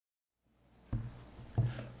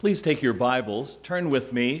Please take your Bibles, turn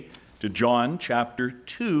with me to John chapter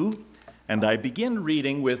 2, and I begin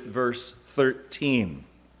reading with verse 13.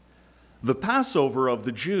 The Passover of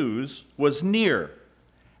the Jews was near,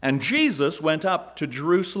 and Jesus went up to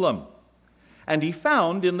Jerusalem, and he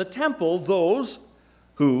found in the temple those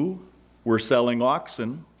who were selling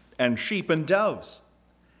oxen and sheep and doves,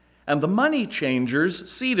 and the money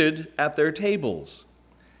changers seated at their tables.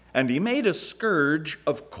 And he made a scourge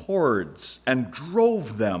of cords and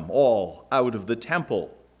drove them all out of the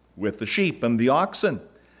temple with the sheep and the oxen.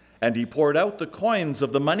 And he poured out the coins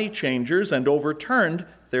of the money changers and overturned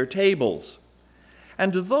their tables.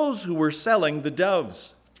 And to those who were selling the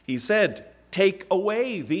doves, he said, "Take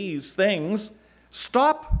away these things.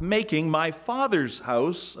 Stop making my Father's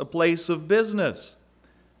house a place of business."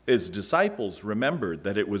 His disciples remembered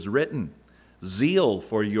that it was written, "Zeal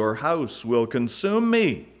for your house will consume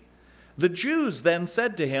me." The Jews then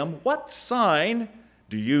said to him, "What sign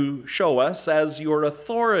do you show us as your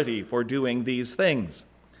authority for doing these things?"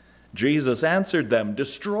 Jesus answered them,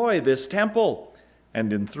 "Destroy this temple,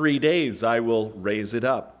 and in 3 days I will raise it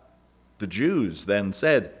up." The Jews then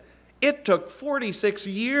said, "It took 46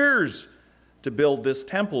 years to build this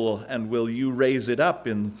temple, and will you raise it up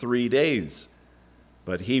in 3 days?"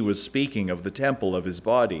 But he was speaking of the temple of his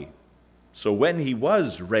body. So when he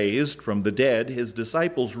was raised from the dead, his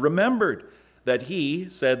disciples remembered that he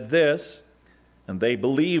said this, and they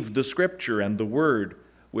believed the scripture and the word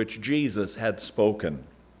which Jesus had spoken.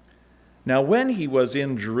 Now when he was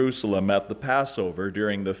in Jerusalem at the Passover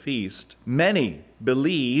during the feast, many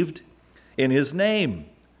believed in his name,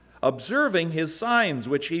 observing his signs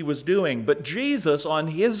which he was doing. But Jesus, on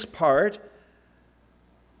his part,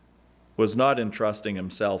 was not entrusting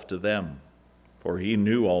himself to them, for he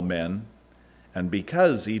knew all men, and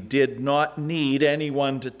because he did not need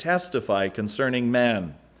anyone to testify concerning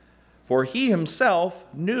man, for he himself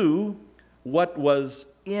knew what was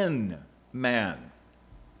in man.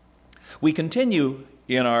 We continue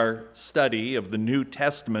in our study of the New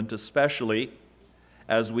Testament, especially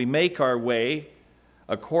as we make our way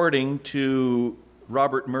according to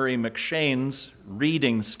Robert Murray McShane's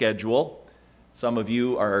reading schedule. Some of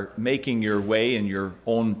you are making your way in your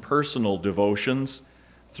own personal devotions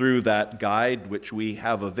through that guide which we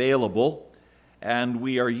have available, and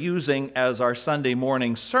we are using as our Sunday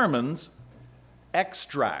morning sermons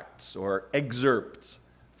extracts or excerpts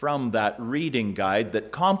from that reading guide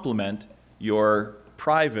that complement your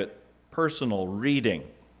private personal reading.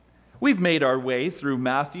 We've made our way through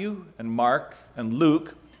Matthew and Mark and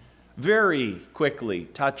Luke, very quickly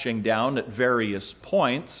touching down at various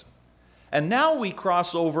points, and now we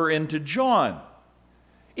cross over into John.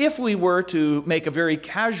 If we were to make a very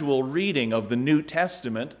casual reading of the New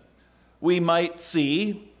Testament, we might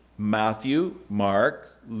see Matthew,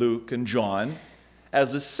 Mark, Luke, and John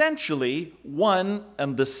as essentially one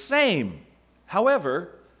and the same.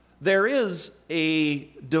 However, there is a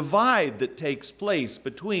divide that takes place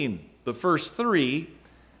between the first three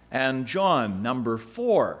and John, number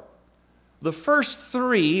 4. The first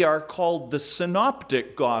three are called the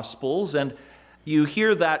Synoptic Gospels, and you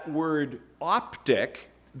hear that word optic.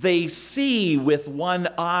 They see with one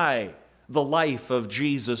eye the life of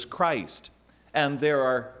Jesus Christ, and there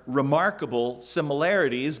are remarkable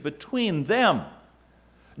similarities between them.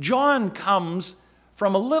 John comes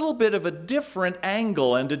from a little bit of a different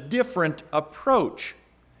angle and a different approach.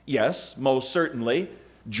 Yes, most certainly,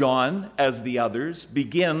 John, as the others,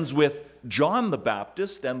 begins with John the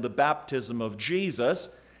Baptist and the baptism of Jesus,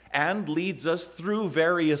 and leads us through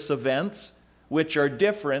various events which are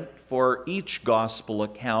different for each gospel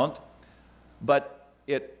account, but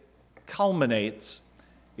it culminates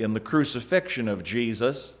in the crucifixion of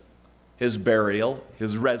Jesus, his burial,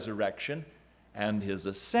 his resurrection, and his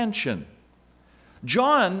ascension.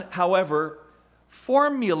 John, however,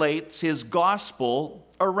 formulates his gospel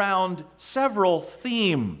around several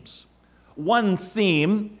themes. One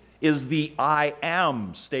theme is the I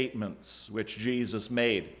am statements which Jesus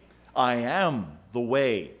made. I am the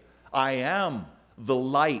way. I am the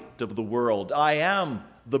light of the world. I am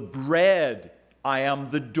the bread. I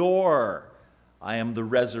am the door. I am the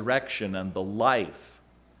resurrection and the life.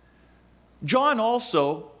 John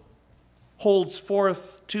also holds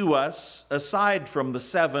forth to us, aside from the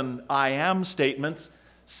 7 I am statements,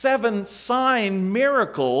 7 sign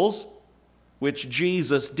miracles which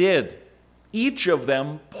Jesus did, each of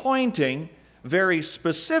them pointing very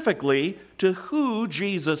specifically to who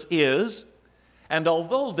Jesus is. And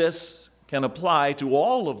although this can apply to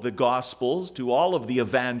all of the Gospels, to all of the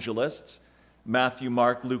evangelists, Matthew,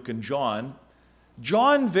 Mark, Luke, and John,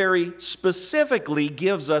 John very specifically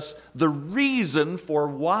gives us the reason for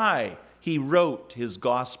why he wrote his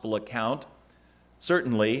gospel account,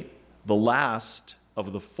 certainly the last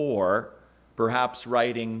of the four, perhaps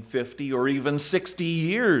writing 50 or even 60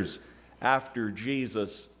 years after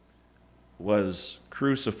Jesus was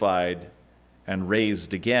crucified and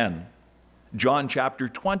raised again. John chapter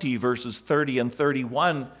 20, verses 30 and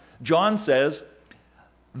 31, John says,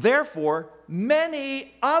 "Therefore,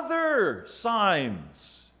 many other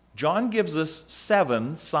signs." John gives us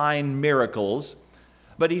 7 sign miracles,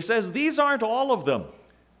 but he says these aren't all of them.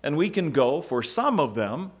 And we can go for some of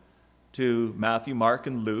them to Matthew, Mark,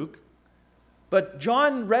 and Luke. But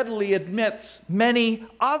John readily admits many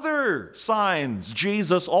other signs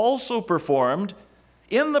Jesus also performed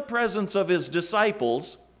in the presence of his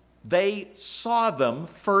disciples. They saw them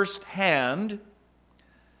firsthand.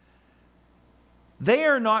 They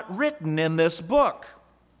are not written in this book.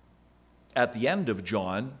 At the end of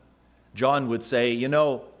John, John would say,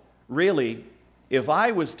 really, if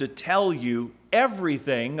I was to tell you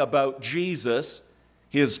everything about Jesus,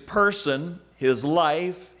 his person, his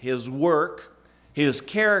life, his work, his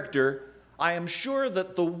character, I am sure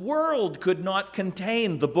that the world could not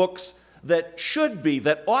contain the books that should be,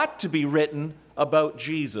 that ought to be written about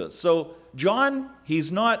Jesus. So John,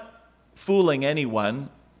 he's not fooling anyone.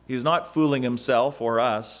 He's not fooling himself or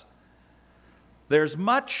us. There's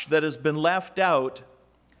much that has been left out,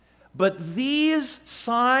 but these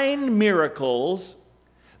sign miracles,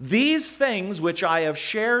 these things which I have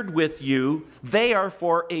shared with you, they are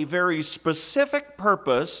for a very specific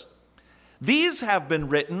purpose. These have been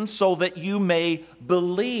written so that you may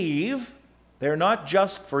believe. They're not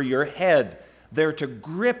just for your head. They're to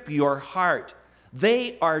grip your heart.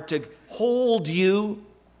 They are to hold you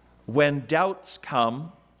when doubts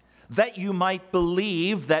come, that you might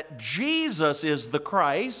believe that Jesus is the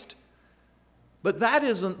Christ. But that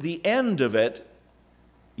isn't the end of it.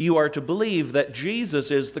 You are to believe that Jesus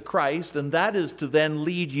is the Christ, and that is to then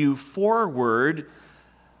lead you forward,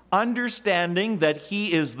 understanding that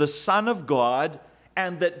he is the Son of God,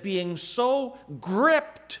 and that being so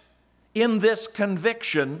gripped in this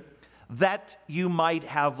conviction that you might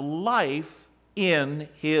have life in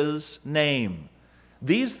his name.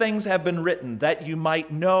 These things have been written that you might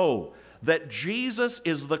know that Jesus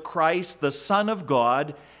is the Christ, the Son of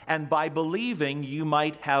God, and by believing you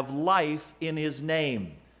might have life in his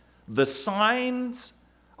name. The signs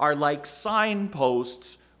are like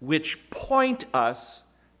signposts which point us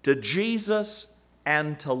to Jesus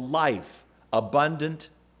and to life, abundant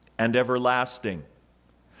and everlasting.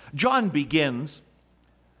 John begins,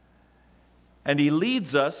 and he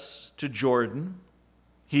leads us to Jordan.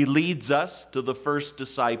 He leads us to the first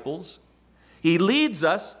disciples. He leads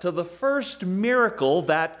us to the first miracle,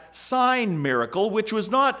 that sign miracle, which was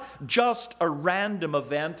not just a random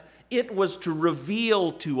event. It was to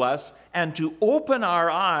reveal to us and to open our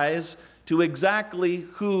eyes to exactly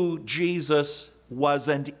who Jesus was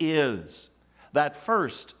and is. That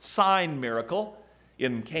first sign miracle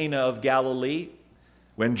in Cana of Galilee,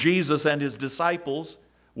 when Jesus and his disciples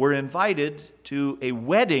were invited to a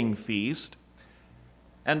wedding feast,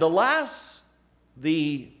 and alas,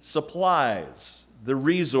 the supplies, the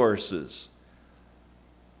resources,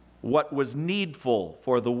 what was needful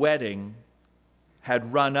for the wedding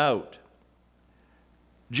had run out.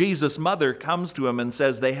 Jesus' mother comes to him and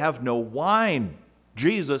says, "They have no wine."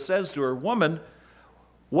 Jesus says to her, "Woman,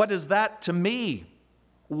 what is that to me?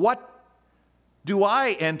 What do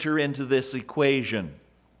I enter into this equation?"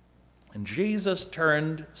 And Jesus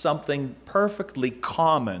turned something perfectly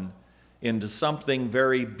common into something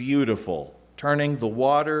very beautiful, turning the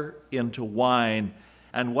water into wine.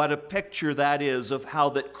 And what a picture that is of how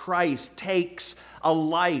that Christ takes a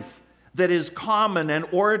life that is common and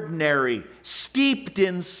ordinary, steeped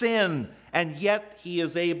in sin, and yet he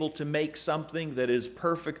is able to make something that is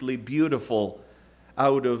perfectly beautiful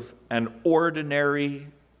out of an ordinary,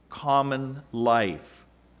 common life.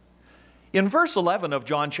 In verse 11 of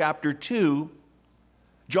John chapter 2,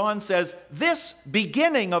 John says, "This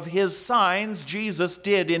beginning of his signs Jesus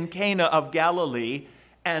did in Cana of Galilee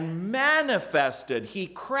and manifested." He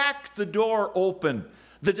cracked the door open.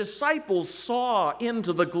 The disciples saw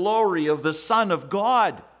into the glory of the Son of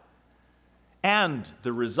God. And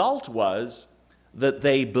the result was that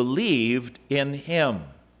they believed in him.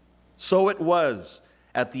 So it was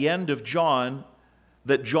at the end of John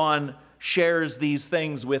that John shares these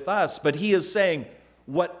things with us. But he is saying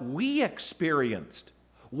what we experienced,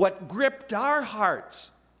 what gripped our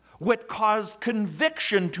hearts, what caused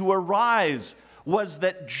conviction to arise was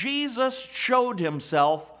that Jesus showed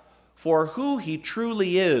himself for who he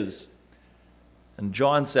truly is. And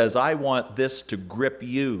John says, I want this to grip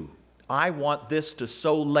you. I want this to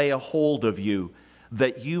so lay a hold of you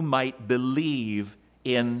that you might believe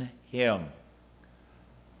in him.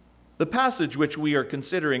 The passage which we are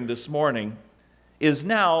considering this morning is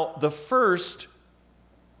now the first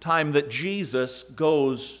time that Jesus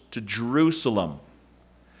goes to Jerusalem.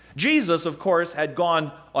 Jesus, of course, had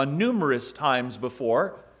gone on numerous times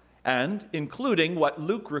before, and including what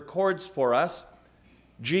Luke records for us,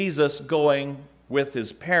 Jesus going with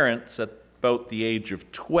his parents at about the age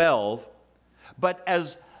of 12. But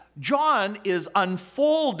as John is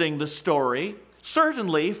unfolding the story,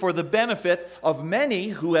 certainly for the benefit of many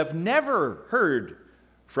who have never heard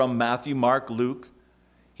from Matthew, Mark, Luke,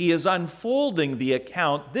 he is unfolding the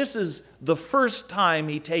account. This is the first time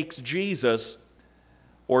he takes Jesus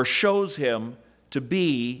or shows him to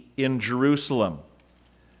be in Jerusalem.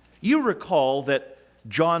 You recall that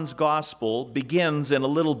John's gospel begins in a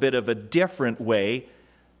little bit of a different way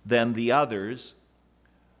than the others.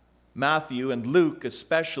 Matthew and Luke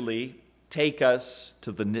especially take us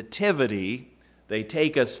to the Nativity. They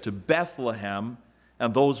take us to Bethlehem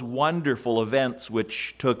and those wonderful events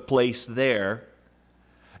which took place there.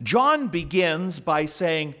 John begins by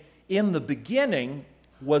saying, in the beginning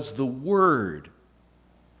was the Word,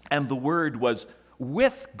 and the Word was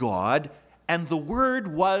with God, and the Word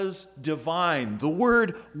was divine. The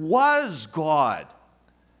Word was God.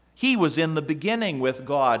 He was in the beginning with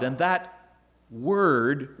God, and that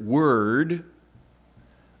word,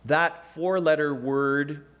 that four-letter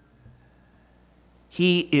word,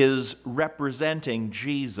 he is representing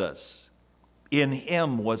Jesus. In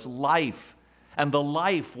him was life, and the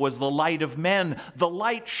life was the light of men. The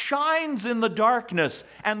light shines in the darkness,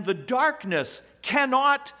 and the darkness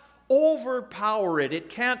cannot overpower it. It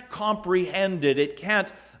can't comprehend it. It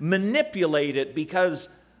can't manipulate it, because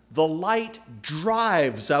the light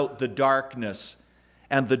drives out the darkness,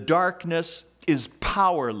 and the darkness is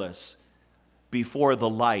powerless before the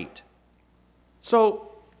light.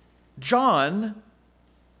 So John,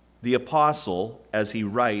 the apostle, as he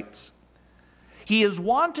writes, he is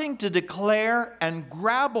wanting to declare and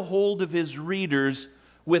grab a hold of his readers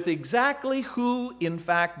with exactly who, in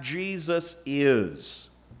fact, Jesus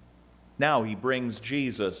is. Now he brings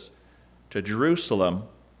Jesus to Jerusalem,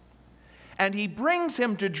 and he brings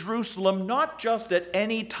him to Jerusalem not just at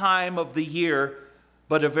any time of the year,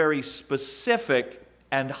 but a very specific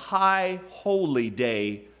and high holy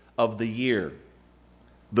day of the year.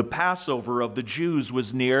 The Passover of the Jews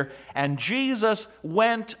was near, and Jesus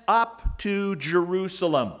went up to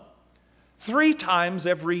Jerusalem. 3 times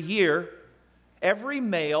every year, every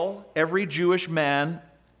male, every Jewish man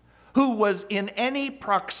who was in any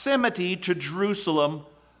proximity to Jerusalem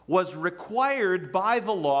was required by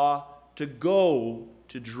the law to go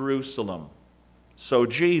to Jerusalem. So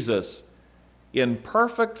Jesus, in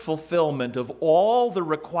perfect fulfillment of all the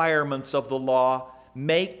requirements of the law,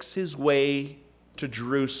 makes his way to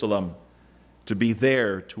Jerusalem to be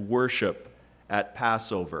there to worship at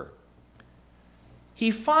Passover.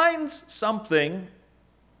 He finds something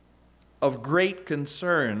of great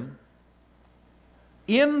concern.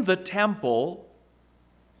 In the temple,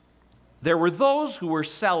 there were those who were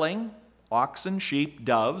selling oxen, sheep,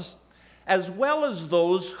 doves, as well as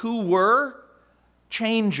those who were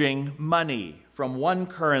changing money from one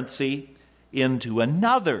currency into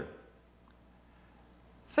another.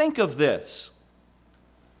 Think of this.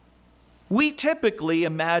 We typically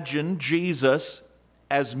imagine Jesus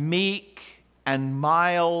as meek and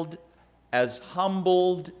mild, as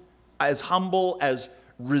humble, as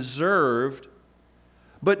reserved.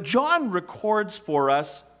 But John records for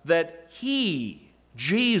us that he,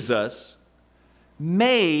 Jesus,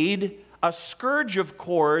 made a scourge of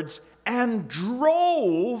cords and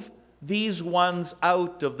drove these ones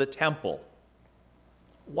out of the temple.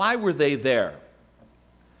 Why were they there?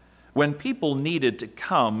 When people needed to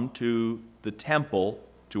come to the temple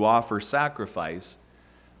to offer sacrifice,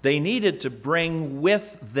 they needed to bring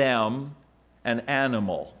with them an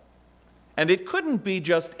animal. And it couldn't be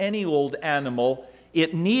just any old animal.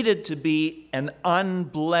 It needed to be an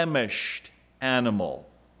unblemished animal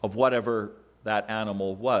of whatever that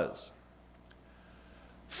animal was.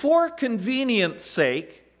 For convenience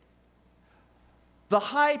sake, the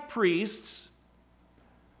high priests,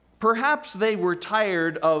 perhaps they were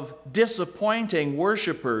tired of disappointing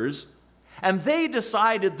worshipers, and they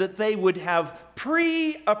decided that they would have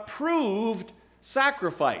pre-approved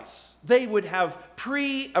sacrifice. They would have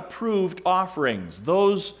pre-approved offerings.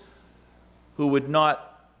 Those who would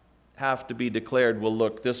not have to be declared, well,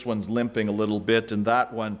 look, this one's limping a little bit, and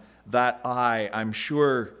that one, that eye, I'm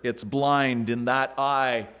sure it's blind in that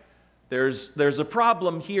eye. There's a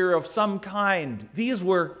problem here of some kind. These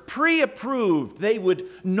were pre-approved. They would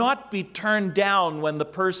not be turned down when the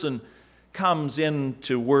person comes in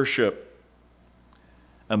to worship,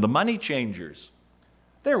 and the money changers,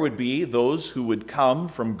 there would be those who would come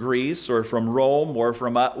from Greece or from Rome or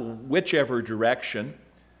from whichever direction.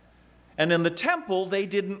 And in the temple, they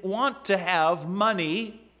didn't want to have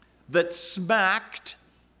money that smacked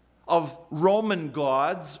of Roman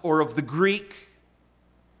gods or of the Greek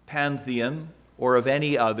pantheon or of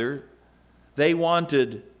any other. They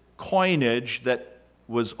wanted coinage that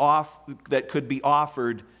could be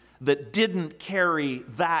offered that didn't carry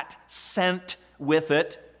that scent with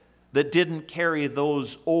it, that didn't carry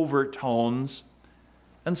those overtones.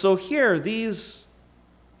 And so here, these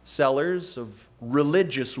sellers of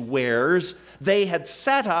religious wares, they had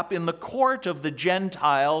set up in the court of the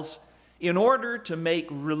Gentiles in order to make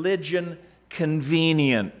religion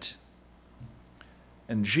convenient.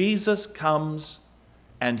 And Jesus comes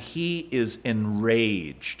and he is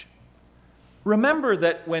enraged. Remember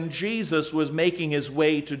that when Jesus was making his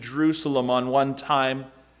way to Jerusalem on one time,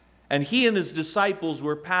 and he and his disciples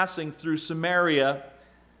were passing through Samaria,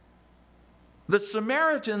 the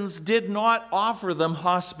Samaritans did not offer them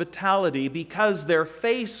hospitality because their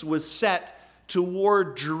face was set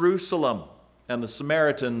toward Jerusalem. And the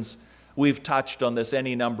Samaritans, we've touched on this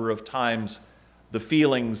any number of times, the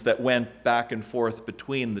feelings that went back and forth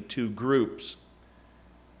between the two groups.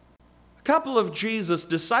 A couple of Jesus'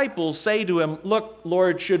 disciples say to him, "Look,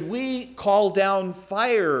 Lord, should we call down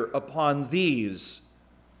fire upon these?"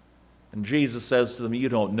 And Jesus says to them, "You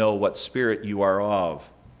don't know what spirit you are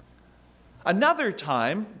of." Another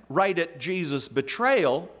time, right at Jesus'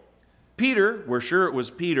 betrayal, Peter, we're sure it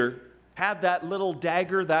was Peter, had that little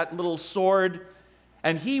dagger, that little sword,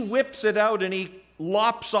 and he whips it out and he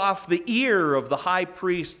lops off the ear of the high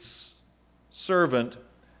priest's servant.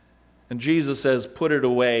 And Jesus says, "Put it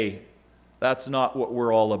away. That's not what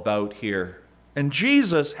we're all about here." And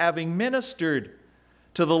Jesus, having ministered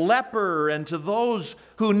to the leper and to those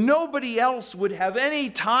who nobody else would have any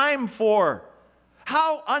time for,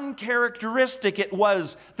 how uncharacteristic it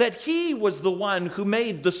was that he was the one who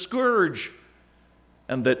made the scourge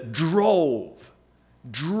and that drove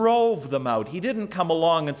them out. He didn't come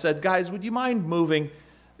along and said, "Guys, would you mind moving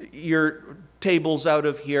your tables out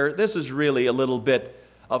of here? This is really a little bit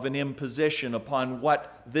of an imposition upon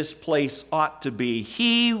what this place ought to be."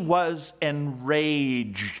 He was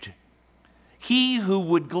enraged. He who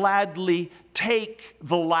would gladly take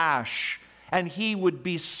the lash, and he would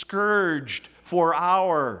be scourged for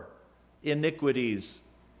our iniquities.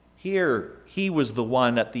 Here, he was the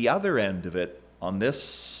one at the other end of it on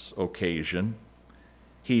this occasion.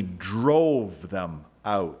 He drove them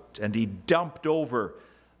out, and he dumped over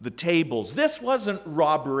the tables. This wasn't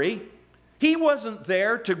robbery. He wasn't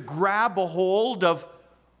there to grab a hold of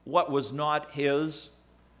what was not his.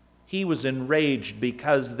 He was enraged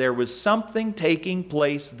because there was something taking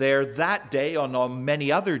place there that day, on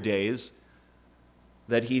many other days,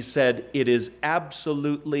 that he said, it is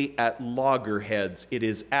absolutely at loggerheads. It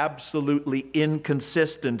is absolutely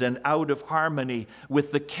inconsistent and out of harmony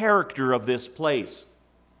with the character of this place.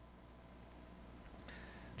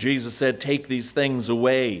 Jesus said, "Take these things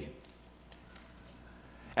away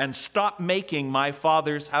and stop making my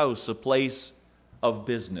Father's house a place of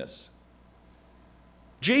business."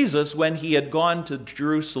 Jesus, when he had gone to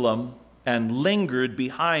Jerusalem and lingered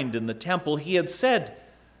behind in the temple, he had said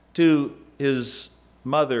to his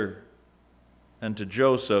mother and to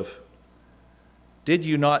Joseph, "Did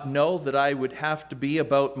you not know that I would have to be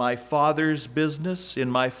about my Father's business in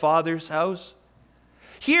my Father's house?"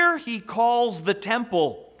 Here he calls the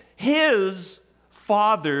temple his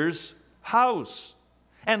Father's house,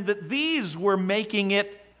 and that these were making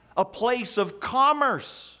it a place of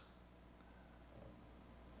commerce.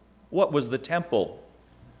 What was the temple?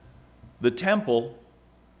 The temple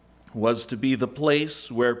was to be the place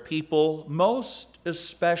where people most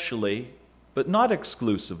especially, but not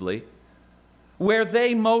exclusively, where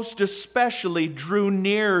they most especially drew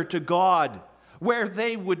near to God, where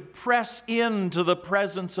they would press into the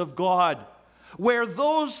presence of God, where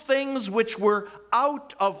those things which were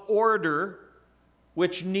out of order,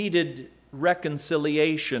 which needed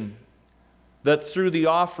reconciliation, that through the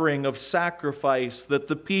offering of sacrifice, that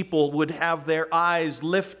the people would have their eyes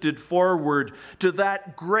lifted forward to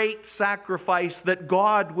that great sacrifice that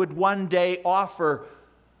God would one day offer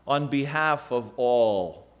on behalf of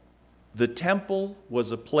all. The temple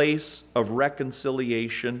was a place of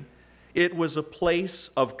reconciliation. It was a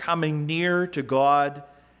place of coming near to God,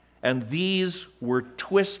 and these were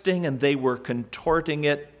twisting and they were contorting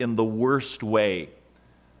it in the worst way.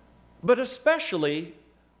 But especially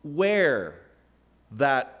where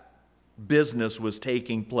that business was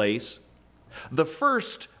taking place. The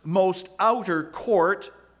first most outer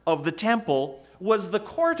court of the temple was the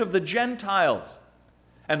court of the Gentiles.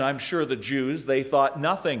 And I'm sure the Jews, they thought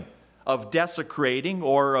nothing of desecrating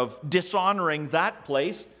or of dishonoring that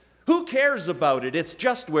place. Who cares about it? It's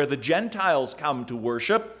just where the Gentiles come to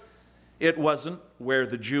worship. It wasn't where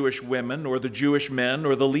the Jewish women or the Jewish men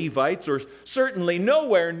or the Levites, or certainly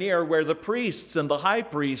nowhere near where the priests and the high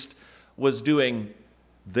priest was doing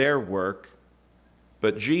their work.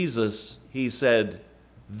 But Jesus, he said,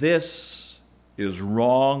 this is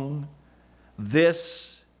wrong.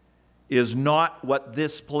 This is not what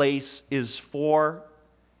this place is for.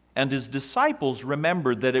 And his disciples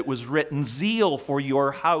remembered that it was written, zeal for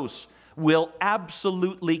your house will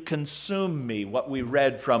absolutely consume me, what we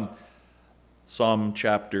read from Psalm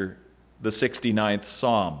chapter, the 69th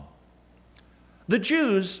Psalm. The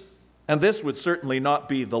Jews, and this would certainly not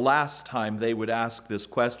be the last time they would ask this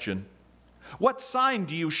question, what sign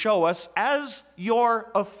do you show us as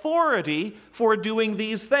your authority for doing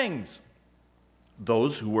these things?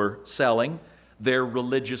 Those who were selling their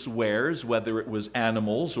religious wares, whether it was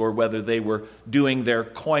animals or whether they were doing their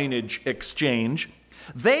coinage exchange,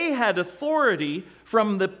 they had authority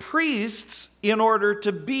from the priests in order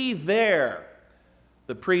to be there.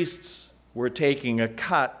 The priests were taking a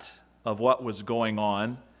cut of what was going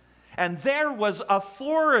on, and there was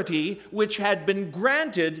authority which had been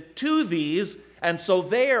granted to these, and so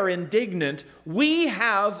they are indignant. We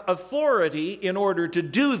have authority in order to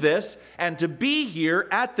do this and to be here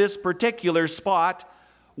at this particular spot.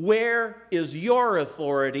 Where is your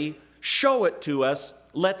authority? Show it to us.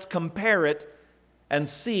 Let's compare it and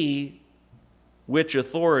see which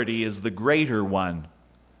authority is the greater one.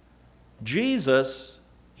 Jesus,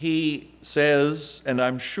 he says, and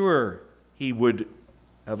I'm sure he would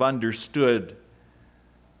have understood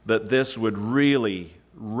that this would really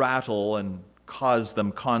rattle and cause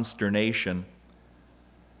them consternation.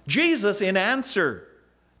 Jesus, in answer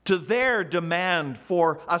to their demand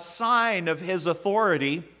for a sign of his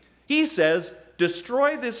authority, he says,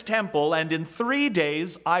 destroy this temple, and in 3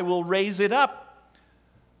 days I will raise it up.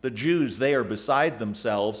 The Jews, they are beside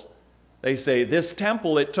themselves. They say, this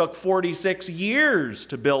temple, it took 46 years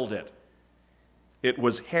to build it. It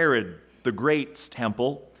was Herod the Great's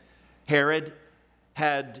temple. Herod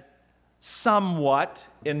had somewhat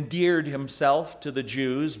endeared himself to the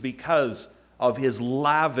Jews because of his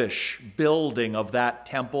lavish building of that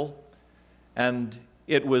temple. And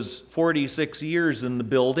it was 46 years in the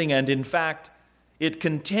building, and in fact, it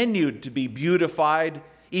continued to be beautified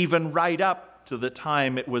even right up to the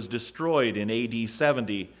time it was destroyed in AD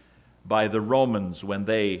 70 by the Romans when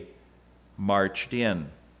they marched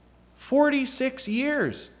in. 46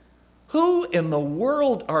 years. Who in the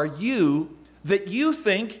world are you that you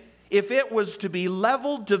think if it was to be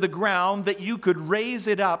leveled to the ground that you could raise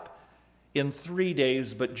it up in 3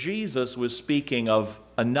 days? But Jesus was speaking of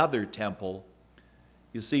another temple.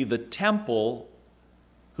 You see, the temple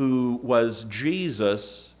who was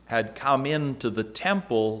Jesus had come into the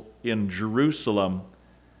temple in Jerusalem,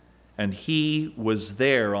 and he was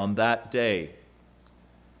there on that day.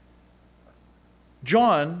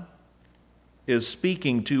 John is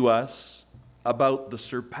speaking to us about the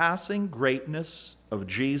surpassing greatness of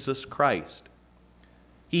Jesus Christ.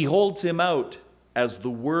 He holds him out as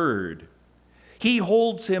the Word. He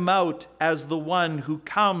holds him out as the one who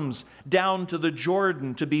comes down to the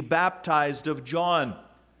Jordan to be baptized of John.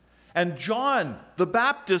 And John the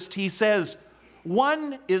Baptist, he says,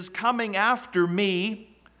 one is coming after me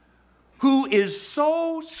who is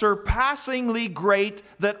so surpassingly great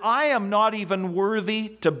that I am not even worthy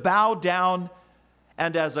to bow down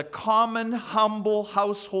and as a common, humble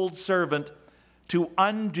household servant to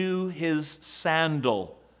undo his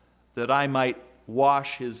sandal that I might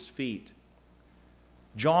wash his feet.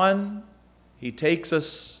 John, he takes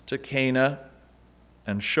us to Cana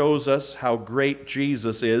and shows us how great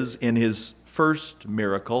Jesus is in his first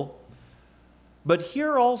miracle. But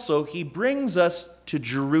here also he brings us to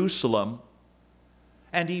Jerusalem,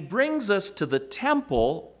 and he brings us to the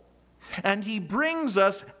temple, and he brings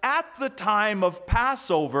us at the time of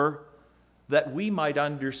Passover that we might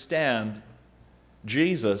understand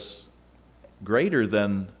Jesus, greater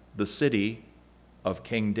than the city of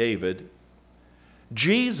King David,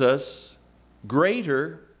 Jesus,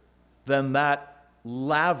 greater than that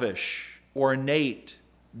lavish, ornate,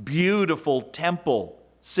 beautiful temple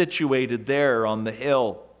situated there on the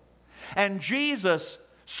hill. And Jesus,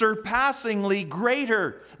 surpassingly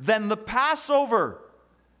greater than the Passover,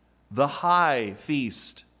 the high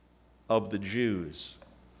feast of the Jews.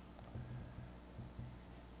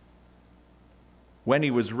 When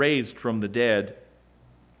he was raised from the dead,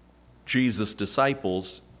 Jesus'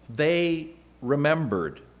 disciples, they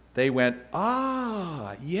remembered They went,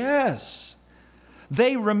 "Ah, yes."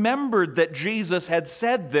 They remembered that Jesus had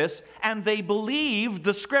said this, and they believed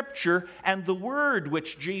the scripture and the word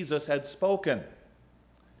which Jesus had spoken.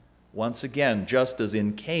 Once again, just as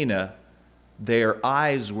in Cana, their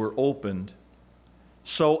eyes were opened,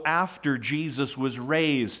 so after Jesus was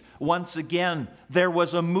raised, once again, there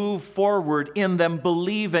was a move forward in them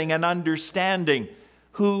believing and understanding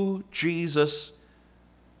who Jesus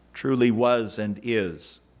truly was and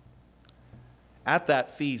is. At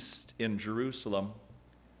that feast in Jerusalem,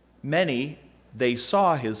 many, they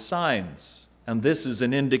saw his signs. And this is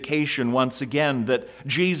an indication once again that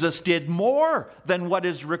Jesus did more than what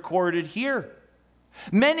is recorded here.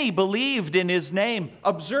 Many believed in his name,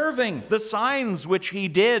 observing the signs which he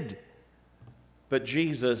did. But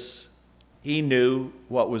Jesus, he knew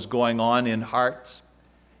what was going on in hearts.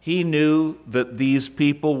 He knew that these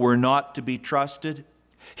people were not to be trusted.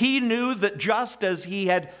 He knew that just as he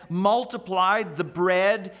had multiplied the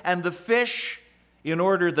bread and the fish in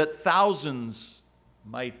order that thousands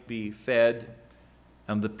might be fed,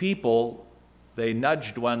 and the people, they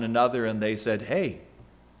nudged one another and they said, "Hey,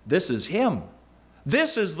 this is him.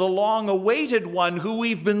 This is the long-awaited one who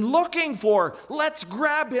we've been looking for. Let's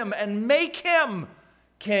grab him and make him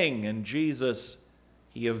king." And Jesus,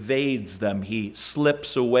 he evades them. He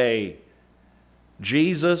slips away.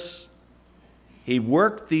 Jesus, he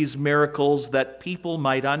worked these miracles that people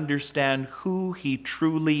might understand who he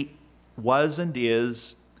truly was and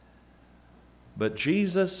is. But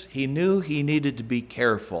Jesus, he knew he needed to be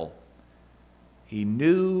careful. He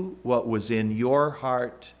knew what was in your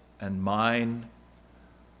heart and mine,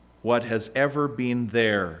 what has ever been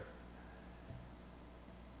there.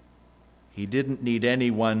 He didn't need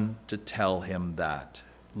anyone to tell him that.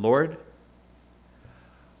 Lord,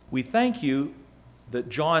 we thank you that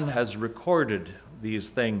John has recorded these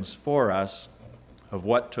things for us of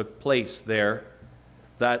what took place there.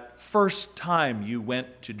 That first time you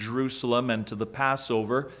went to Jerusalem and to the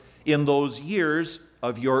Passover in those years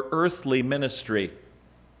of your earthly ministry.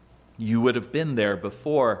 You would have been there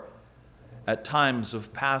before at times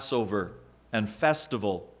of Passover and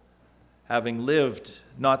festival, having lived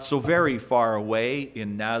not so very far away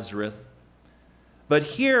in Nazareth. But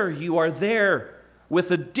here you are there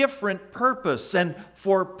with a different purpose and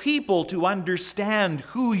for people to understand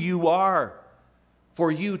who you are,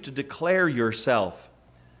 for you to declare yourself,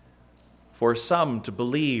 for some to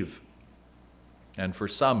believe, and for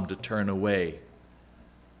some to turn away.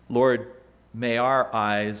 Lord, may our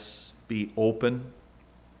eyes be open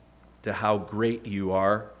to how great you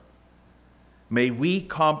are. May we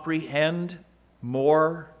comprehend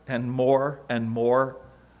more and more and more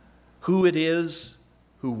who it is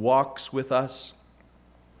who walks with us,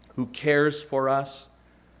 who cares for us,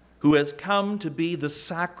 who has come to be the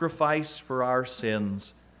sacrifice for our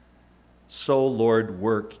sins. So, Lord,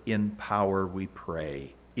 work in power, we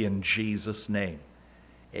pray. In Jesus' name,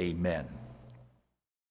 amen.